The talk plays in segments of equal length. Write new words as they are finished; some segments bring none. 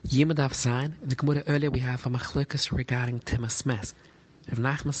Yimadav Zain, in the Gemara earlier we have a machlokas regarding Timas Mes. If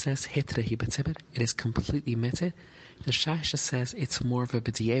Nachman says hitre hi betzibir, it is completely mitzid. The Shasha says it's more of a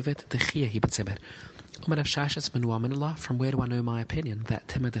b'diavad, the chia hi betzibir. Umar of Shasha's menuah minullah, from where do I know my opinion that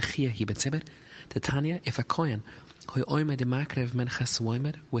tima the chia hi betzibir? The Tanya, if a kohen, hu oimer de makrev menchas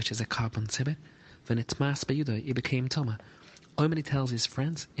oimer, which is a carbon tzibir, when it's mas beyudo, it became toma. Oimer he tells his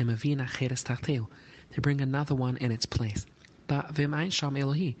friends, imavina cheres tachteu, to bring another one in its place. But v'im ein sham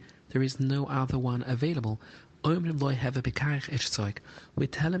Elohi, there is no other one available. Omrim loy have a bekaich ishzoik. We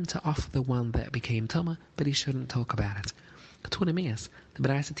tell him to offer the one that became tama, but he shouldn't talk about it. Ketunamias, the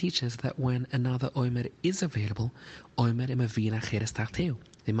Baraisa teaches that when another omer is available, omer imavina cheres tachteu,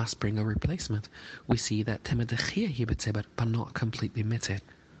 they must bring a replacement. We see that tema dechia hibetzibber, but not completely mitzid.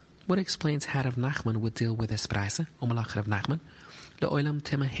 What explains how Rav Nachman would deal with this Baraisa? Omalach Rav Nachman, le'olam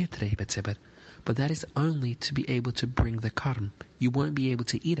tema hitre hibetzibber. But that is only to be able to bring the karm. You won't be able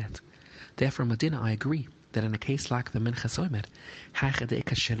to eat it. Therefore, Medina, I agree that in a case like the Minchas Omer,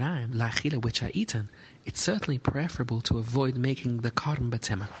 which are eaten, it's certainly preferable to avoid making the karm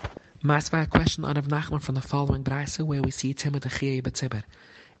betzimmer. Masva, a question on Rav Nachman from the following brayso, where we see Timah Dechiyah betzibber.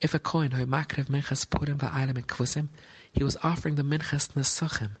 If a kohen who makrev Minchas Purim va'aylam and kvusim, he was offering the Minchas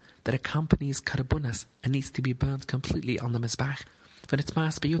Nesachim that accompanies karbunas and needs to be burnt completely on the mizbach. When it's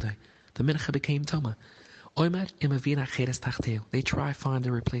mas beyudai, the mincha became toma. Omer imavina cheres tachteu. They try find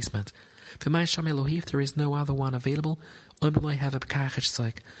a replacement. V'may sham Elohi, if there is no other one available, Omer loy have a b'kachich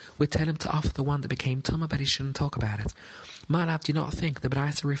soik. We tell him to offer the one that became toma, but he shouldn't talk about it. Ma'alav, do you not think the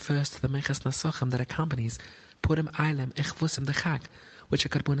Baraisa refers to the minchas nasachim that accompanies Purim Eilem Echvusim Dechag, which are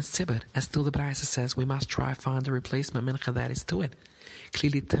karbunas tzibur, and still the Baraisa says we must try find a replacement mincha that is to it.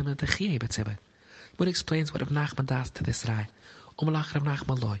 Clearly tema dechiyeh betzibur. What explains what Rav Nachman does to this rai? Umalach Rav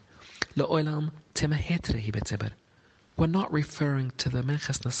Nachman loy. Le'olam tema hetre hi betzibur. We're not referring to the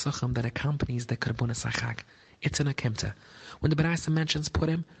minchas nasachim that accompanies the karbunas achag. It's an akimta. When the Baraisa mentions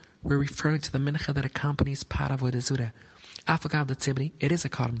Purim, we're referring to the mincha that accompanies Paravoid Azura. Afagav the tzibri, it is a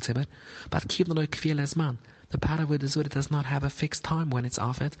karm tzibur, but kivnaloi kfil ezman. The Paravoid Azura does not have a fixed time when it's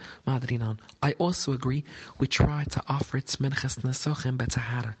offered. Madrinan. I also agree we try to offer its minchas nasachim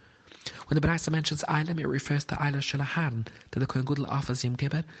betahara. When the Baraisa mentions Eilim, it refers to Eilim Shalaharan, that the Kohen Gadol offers Yom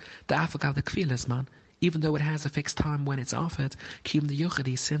Kippur. The Afagav the Kfil Ezman, even though it has a fixed time when it's offered, Kim the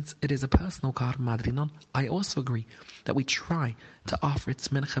Yochadi, since it is a personal karm madrinon, I also agree that we try to offer its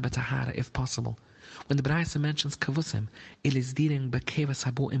mincha betahara if possible. When the Baraisa mentions kavusim, it is dealing bekevas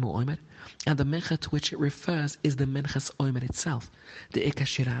habu imu oimer, and the mincha to which it refers is the minchas oimer itself, the ika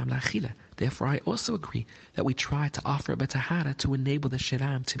shiram lachila. Therefore, I also agree that we try to offer betahara to enable the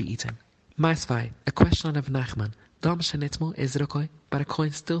shiram to be eaten. Maisvai, a question of Nachman. Dam shenitmo is rokoi, but a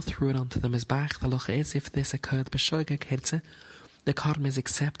coin still threw it onto the mizbach. The locha is if this occurred b'shoigeg hirtze, the karm is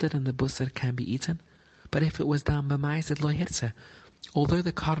accepted and the busser can be eaten. But if it was dam b'maized lo hirtze, although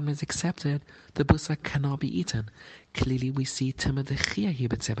the karm is accepted, the busser cannot be eaten. Clearly we see tema dechiyah hi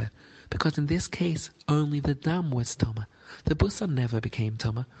betzibur, because in this case only the dam was toma. The busser never became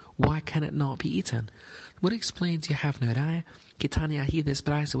toma. Why can it not be eaten? What explains you have no raya? Kitanya here, this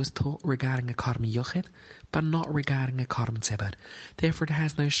Baraisa was taught regarding a karm yochid, but not regarding a karm tzibur. Therefore, it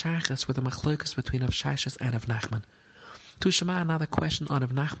has no shaychus with a machlokas between Rav Shashas and Rav Nachman. To Shema, another question on Rav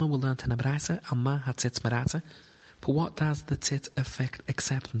Nachman will learn to the Baraisa, Amma hatzitz maratza. For what does the tzitz affect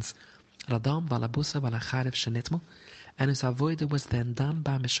acceptance? Radam valabusa valacharev shenitmo, and his avoida was then done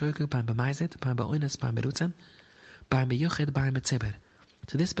by meshogu, by b'maizit, by b'oinas, by berutzen, by beyochid, by betzibur.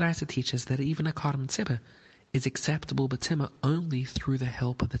 So this Baraisa teaches that even a karm tzibur is acceptable betima only through the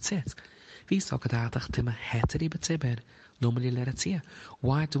help of the tzitz.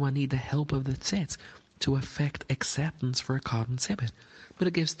 Why do I need the help of the tzitz to affect acceptance for a karm tzibur? But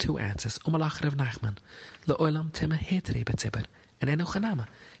it gives two answers. Umalach Rav Nachman, le'olam tema hetere betzibur, and enochanama,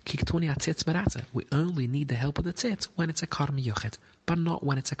 kiktuni atzitz maratza. We only need the help of the tzitz when it's a karm yochid, but not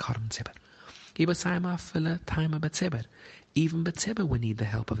when it's a karm tzibur. Even betzibur we need the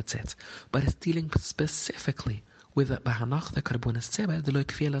help of a tzitz, but it's dealing specifically with the bahanach, the karbunas tzibur, the lo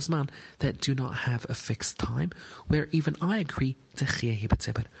kfil azman, that do not have a fixed time, where even I agree to chiyeh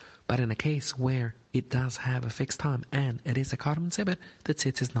betzibur. But in a case where it does have a fixed time and it is a karban tzibur, the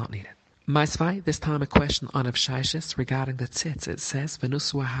tzitz is not needed. Maisvai, this time a question on Rav Shashis regarding the tzitz. It says,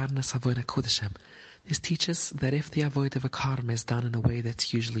 Venusu aharnas avoda kudeshem. This teaches that if the avoid of a karm is done in a way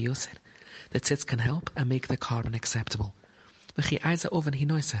that's usually used, the tzitz can help and make the karban acceptable. Which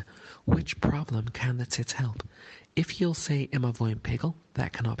problem can the tzitz help? If you'll say imavoim pigel,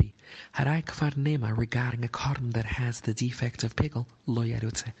 that cannot be. Harai kvar nema regarding a karm that has the defect of pigel, lo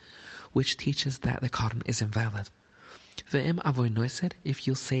yarutze, which teaches that the karm is invalid. Ve'im avoy noiser, if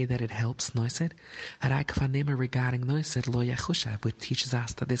you'll say that it helps noiser, harai kvanema regarding noiser lo yachusha, which teaches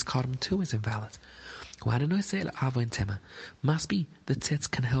us that this carbon too is invalid. When a noiser avoy tema, must be the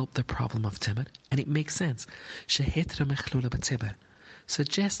tzitz can help the problem of timid, and it makes sense. Shehetra mechlula b'tzibur. So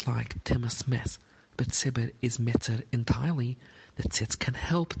just like Timah's mess, but tzibur is mitter entirely, the tzitz can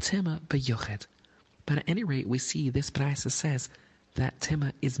help Timah b'yoched. But at any rate, we see this Braisa says that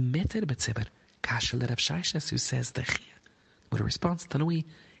Timah is mitter b'tzibur. Kasha Rav Shaishas, who says the Chia. With a response, Tanui,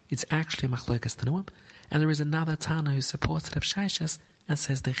 it's actually Machlokas Tanuim, and there is another Tana who supports Rav Shaishas and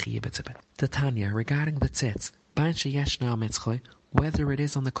says the Chia b'tzibur. The Tanya, regarding the tzitz, Bain Sheyeshna Mitzchoy, whether it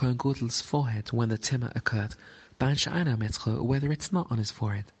is on the Kohen Gudel's forehead when the Timah occurred, Bain She'ana Mitzchoy, whether it's not on his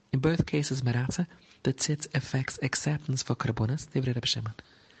forehead. In both cases, Merata, the tzitz affects acceptance for Karbonas, Divrei Reb Shimon.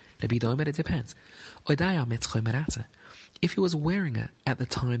 Rabbi Domer, it depends. Oidaya Mitzchoy Merata. If he was wearing it at the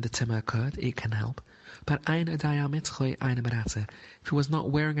time the Timah occurred, it can help. But Ein Oidaya Mitzchoy Ein Merata. If he was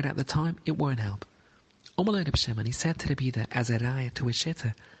not wearing it at the time, it won't help. Omalei Reb Shimon, he said to Rabbi Yehuda as a raya to a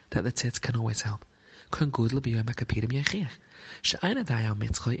shitta that the tzitz can always help. Kohen Gudel b'yom hakapirim yechiach. She'ein Oidaya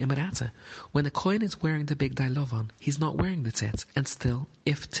Mitzchoy Ein Merata. When the Kohen is wearing the big dailovan, he's not wearing the tzitz. And still,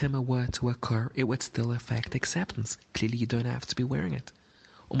 if Timah were to occur, it would still affect acceptance. Clearly, you don't have to be wearing it.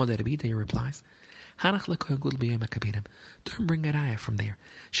 Omalei Rabbi Yehuda replies, Hanach lekohen gudel b'yom hakapirim. Don't bring a raya from there.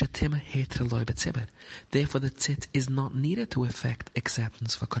 Shetimah heter loy b'tzibur. Therefore, the tzitz is not needed to affect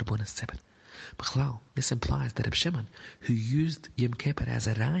acceptance for karbonas tzibur. B'chlal, this implies that Reb Shimon, who used Yom Kippur as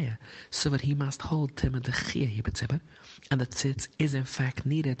a raya, so that he must hold Timah the Chia b'tzibur, and the tzitz is in fact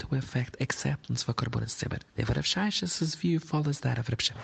needed to affect acceptance for karbonas tzibur. Therefore, Rav Shaishas' view follows that of Reb Shimon.